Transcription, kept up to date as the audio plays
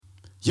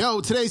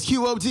Yo, today's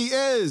QOD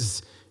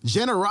is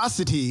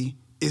generosity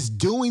is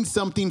doing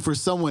something for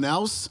someone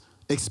else,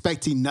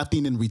 expecting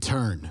nothing in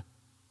return.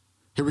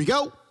 Here we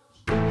go.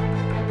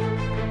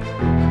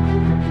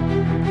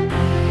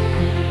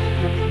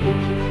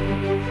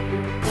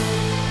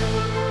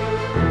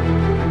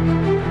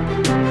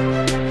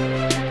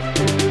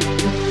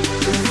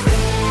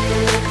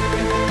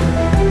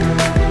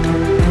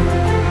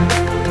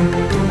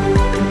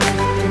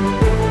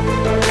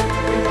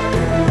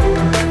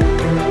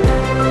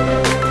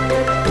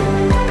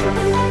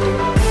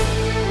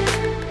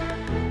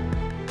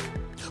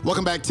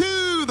 Welcome back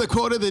to the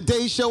Quote of the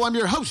Day Show. I'm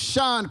your host,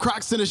 Sean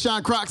Croxton of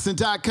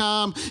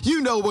SeanCroxton.com.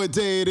 You know what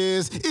day it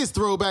is. It's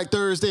Throwback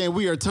Thursday, and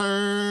we are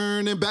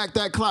turning back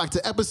that clock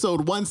to episode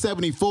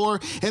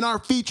 174 and our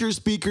featured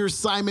speaker,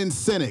 Simon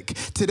Sinek.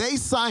 Today,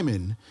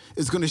 Simon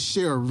is going to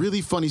share a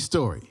really funny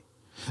story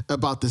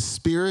about the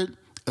spirit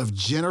of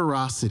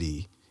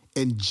generosity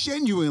and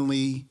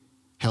genuinely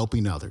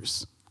helping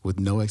others with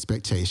no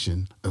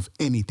expectation of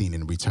anything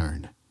in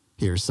return.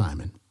 Here's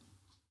Simon.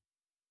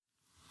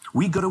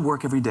 We go to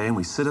work every day and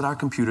we sit at our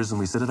computers and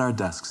we sit at our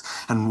desks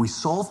and we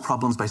solve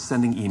problems by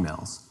sending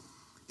emails.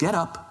 Get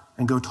up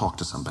and go talk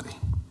to somebody.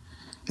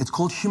 It's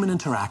called human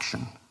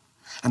interaction,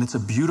 and it's a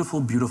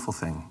beautiful, beautiful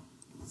thing.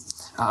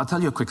 I'll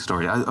tell you a quick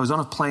story. I was on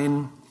a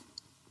plane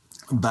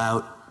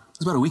about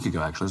a week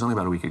ago, actually. It was only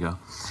about a week ago.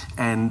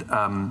 And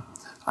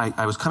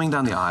I was coming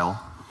down the aisle,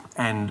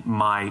 and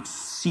my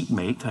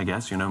seatmate, I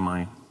guess,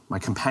 my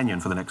companion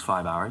for the next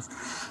 5 hours,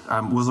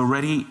 was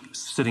already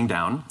sitting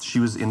down. She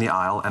was in the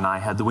aisle, and I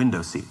had the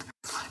window seat.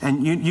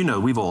 And you know,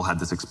 we've all had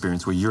this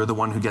experience where you're the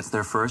one who gets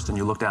there first, and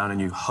you look down and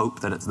you hope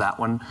that it's that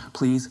one.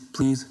 Please,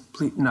 please,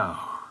 please, no.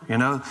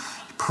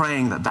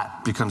 Praying that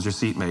that becomes your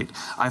seatmate.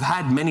 I've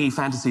had many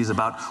fantasies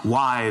about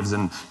wives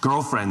and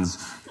girlfriends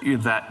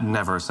that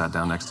never sat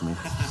down next to me.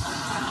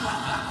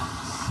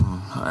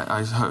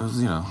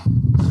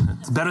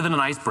 It's better than an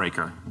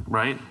icebreaker,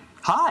 right?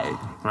 Hi,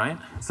 right?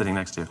 Sitting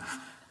next to you.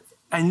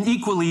 And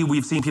equally,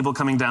 we've seen people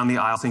coming down the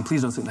aisle saying,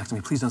 please don't sit next to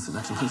me, please don't sit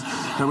next to me, please.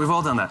 We've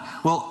all done that.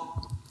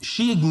 Well,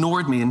 she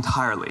ignored me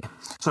entirely.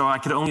 So I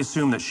could only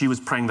assume that she was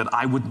praying that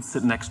I wouldn't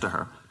sit next to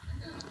her.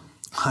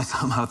 I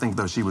somehow think,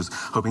 though, she was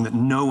hoping that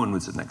no one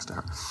would sit next to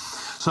her.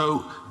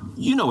 So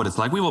you know what it's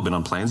like. We've all been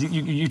on planes.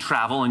 You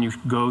travel and you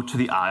go to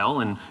the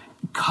aisle, and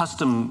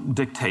custom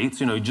dictates,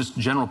 just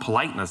general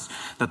politeness,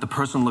 that the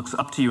person looks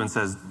up to you and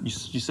says,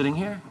 you sitting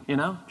here?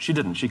 She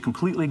didn't. She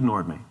completely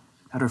ignored me.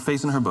 Had her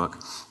face in her book,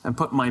 and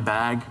put my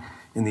bag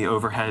in the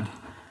overhead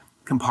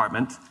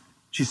compartment.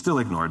 She still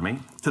ignored me,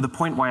 to the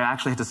point where I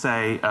actually had to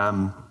say,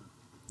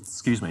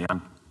 excuse me,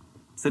 I'm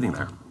sitting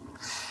there.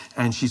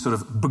 And she sort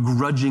of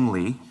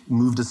begrudgingly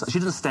moved aside. She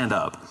didn't stand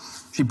up.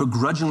 She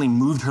begrudgingly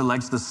moved her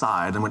legs to the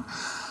side and went,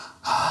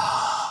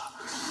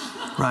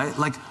 right?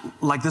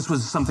 Like this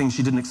was something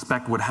she didn't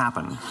expect would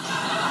happen,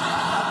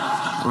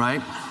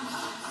 right?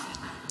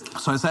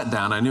 So I sat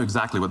down. I knew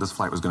exactly what this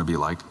flight was going to be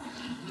like.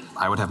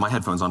 I would have my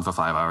headphones on for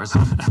 5 hours,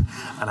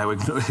 and I would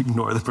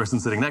ignore the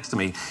person sitting next to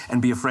me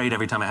and be afraid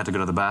every time I had to go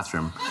to the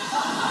bathroom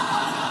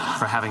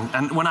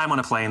and when I'm on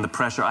a plane, the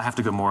pressure, I have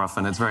to go more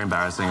often. It's very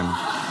embarrassing.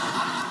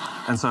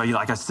 And so,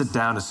 I sit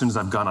down as soon as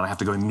I've gone, and I have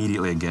to go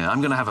immediately again.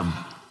 I'm going to have a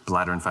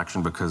bladder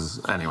infection because,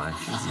 anyway,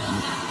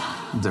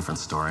 different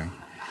story.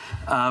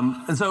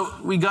 And so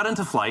we got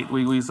into flight.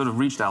 We sort of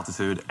reached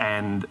altitude,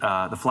 and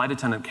the flight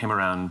attendant came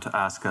around to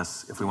ask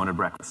us if we wanted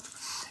breakfast.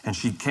 And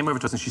she came over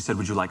to us and she said,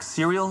 would you like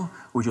cereal or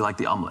would you like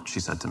the omelet? She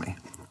said to me.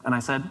 And I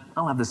said,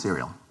 I'll have the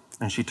cereal.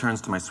 And she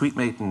turns to my sweet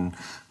mate and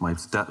my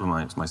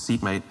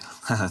seatmate.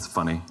 That's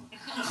funny.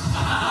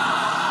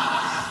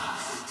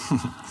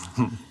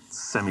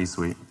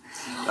 Semi-sweet.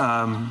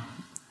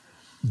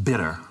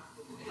 Bitter.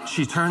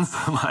 She turns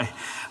to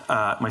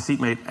my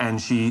seatmate and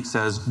she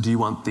says, do you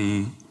want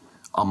the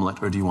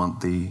omelet or do you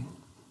want the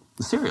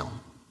cereal?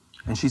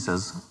 And she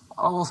says,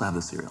 I'll also have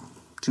the cereal.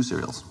 2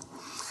 cereals.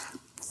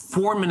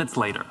 4 minutes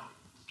later,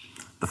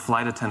 the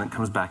flight attendant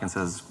comes back and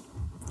says,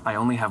 I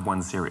only have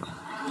 1 cereal.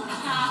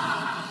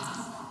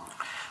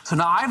 So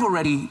now I've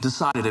already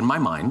decided in my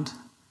mind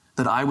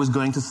that I was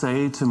going to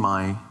say to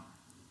my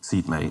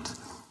seatmate,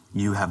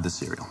 you have the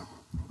cereal,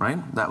 right?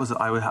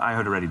 I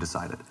had already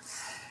decided.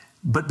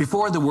 But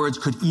before the words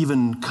could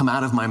even come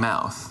out of my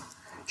mouth,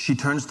 she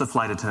turns to the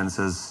flight attendant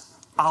and says,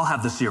 I'll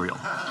have the cereal.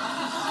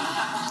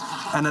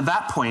 And at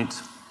that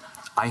point,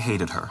 I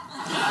hated her.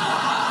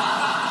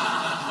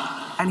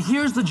 And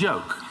here's the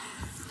joke.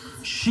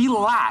 She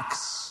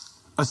lacks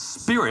a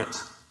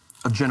spirit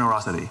of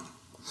generosity.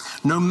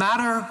 No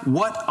matter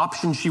what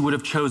option she would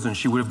have chosen,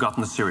 she would have gotten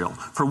the cereal.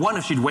 For one,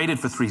 if she'd waited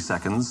for 3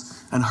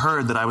 seconds and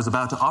heard that I was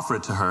about to offer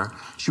it to her,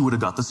 she would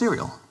have got the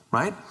cereal,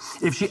 right?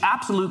 If she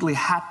absolutely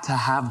had to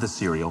have the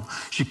cereal,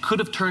 she could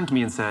have turned to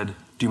me and said,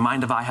 do you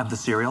mind if I have the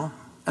cereal?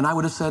 And I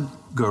would have said,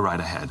 go right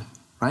ahead,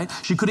 right?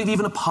 She could have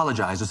even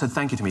apologized or said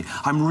thank you to me.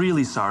 I'm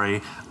really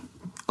sorry,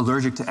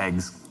 allergic to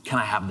eggs. Can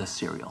I have this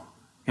cereal?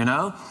 In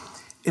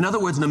other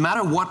words, no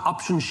matter what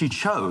option she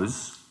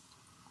chose,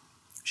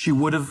 she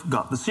would have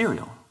got the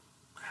cereal.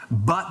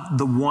 But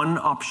the one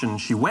option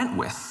she went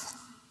with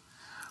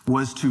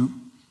was to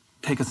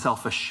take a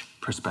selfish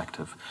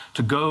perspective,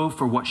 to go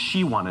for what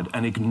she wanted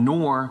and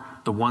ignore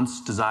the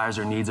wants, desires,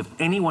 or needs of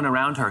anyone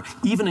around her,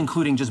 even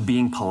including just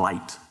being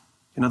polite.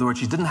 In other words,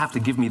 she didn't have to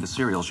give me the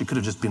cereal. She could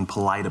have just been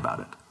polite about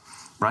it,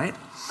 right?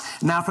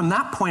 Now, from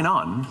that point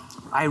on,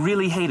 I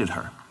really hated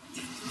her.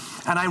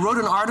 And I wrote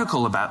an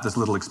article about this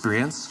little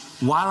experience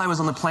while I was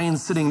on the plane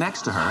sitting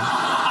next to her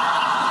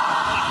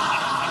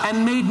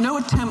and made no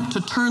attempt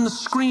to turn the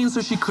screen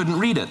so she couldn't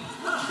read it,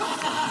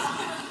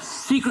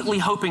 secretly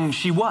hoping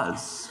she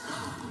was.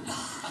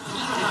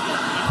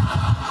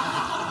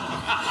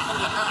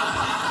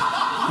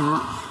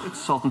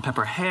 Salt and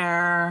pepper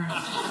hair,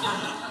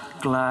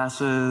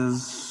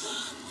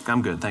 glasses.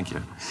 I'm good, thank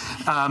you.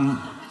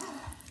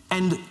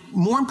 And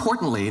more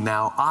importantly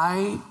now,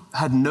 I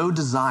had no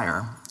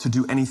desire to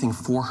do anything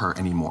for her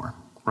anymore,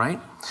 right?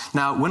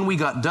 Now, when we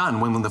got done,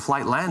 when the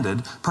flight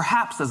landed,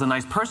 perhaps as a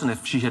nice person,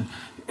 if she had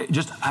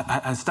just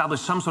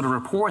established some sort of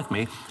rapport with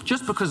me,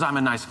 just because I'm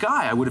a nice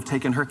guy, I would have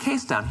taken her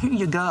case down. Here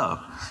you go,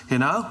 you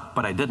know?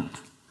 But I didn't,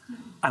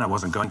 and I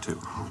wasn't going to.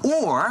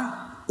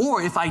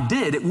 Or if I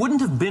did, it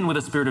wouldn't have been with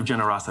a spirit of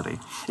generosity.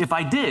 If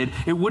I did,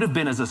 it would have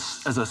been as a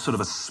sort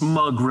of a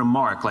smug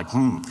remark, like,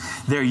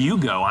 there you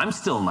go, I'm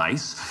still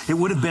nice. It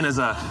would have been as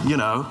a,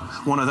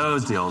 one of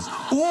those deals.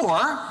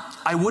 Or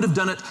I would have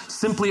done it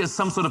simply as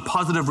some sort of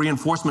positive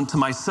reinforcement to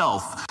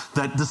myself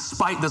that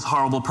despite this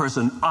horrible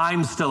person,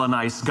 I'm still a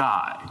nice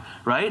guy,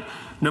 right?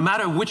 No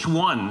matter which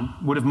one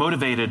would have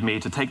motivated me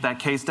to take that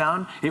case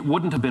down, it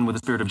wouldn't have been with a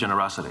spirit of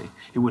generosity.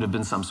 It would have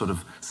been some sort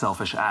of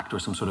selfish act or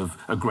some sort of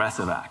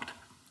aggressive act.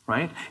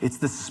 Right? It's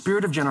the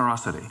spirit of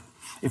generosity.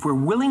 If we're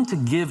willing to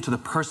give to the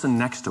person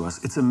next to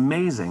us, it's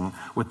amazing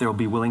what they'll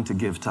be willing to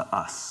give to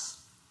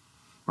us.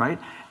 Right?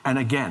 And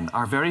again,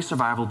 our very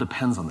survival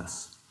depends on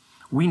this.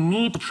 We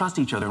need to trust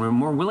each other, and we're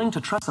more willing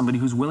to trust somebody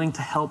who's willing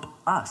to help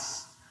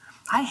us.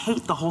 I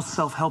hate the whole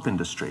self-help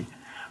industry.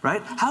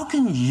 Right? How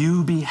can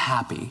you be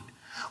happy?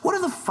 What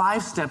are the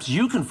 5 steps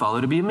you can follow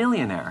to be a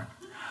millionaire?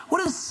 What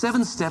are the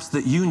 7 steps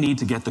that you need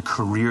to get the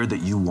career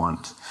that you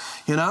want?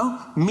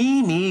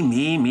 Me, me,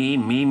 me, me,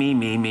 me, me,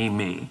 me, me,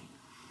 me.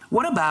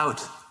 What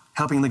about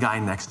helping the guy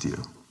next to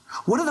you?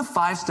 What are the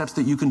 5 steps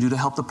that you can do to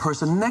help the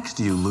person next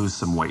to you lose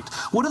some weight?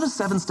 What are the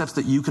 7 steps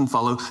that you can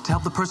follow to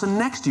help the person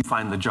next to you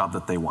find the job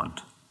that they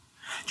want?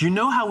 Do you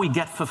know how we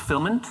get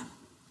fulfillment?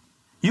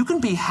 You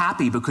can be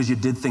happy because you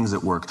did things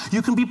at work.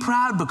 You can be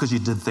proud because you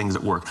did things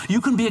at work.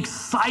 You can be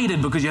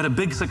excited because you had a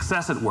big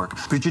success at work.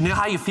 But you know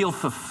how you feel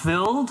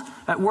fulfilled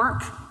at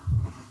work?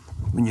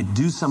 When you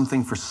do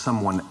something for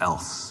someone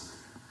else.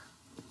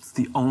 It's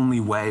the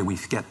only way we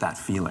get that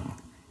feeling.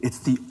 It's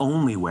the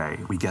only way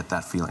we get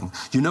that feeling.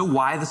 Do you know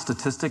why the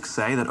statistics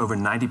say that over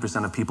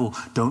 90% of people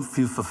don't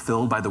feel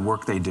fulfilled by the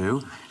work they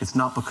do? It's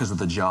not because of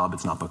the job,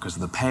 it's not because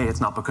of the pay, it's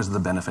not because of the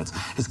benefits.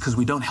 It's because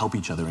we don't help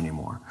each other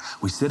anymore.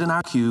 We sit in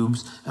our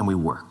cubes and we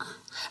work.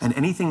 And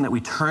anything that we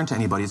turn to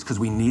anybody is because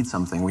we need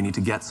something, we need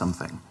to get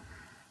something.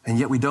 And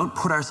yet we don't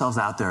put ourselves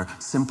out there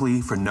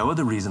simply for no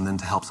other reason than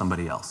to help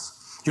somebody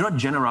else. Do you know what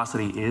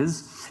generosity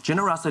is?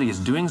 Generosity is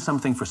doing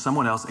something for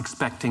someone else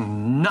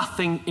expecting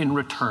nothing in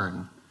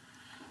return.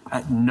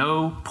 At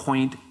no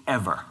point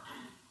ever.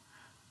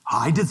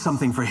 I did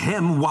something for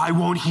him, why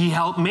won't he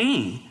help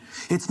me?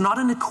 It's not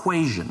an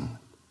equation.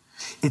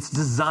 It's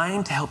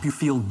designed to help you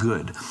feel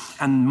good.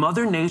 And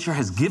Mother Nature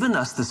has given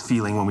us this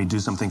feeling when we do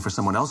something for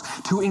someone else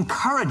to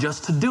encourage us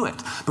to do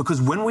it.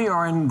 Because when we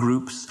are in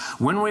groups,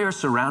 when we are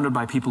surrounded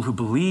by people who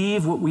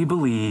believe what we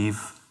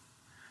believe,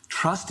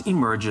 trust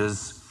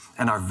emerges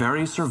and our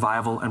very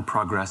survival and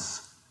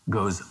progress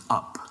goes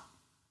up.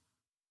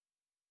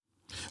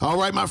 All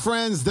right, my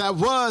friends, that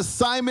was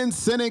Simon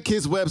Sinek.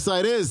 His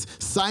website is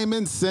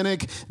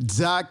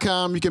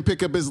simonsinek.com. You can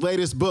pick up his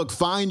latest book,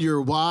 Find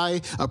Your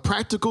Why, a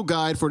practical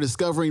guide for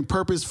discovering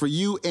purpose for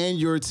you and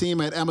your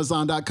team at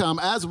Amazon.com,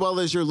 as well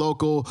as your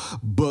local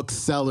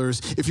booksellers.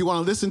 If you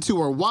want to listen to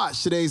or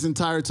watch today's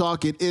entire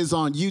talk, it is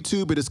on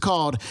YouTube. It is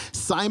called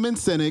Simon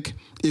Sinek.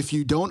 If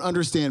you don't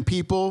understand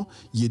people,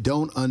 you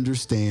don't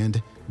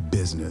understand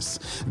business.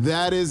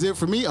 That is it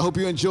for me. I hope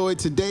you enjoyed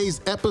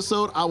today's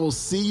episode. I will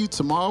see you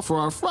tomorrow for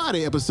our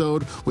Friday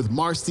episode with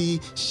Marcy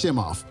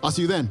Shimoff. I'll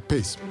see you then.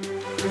 Peace.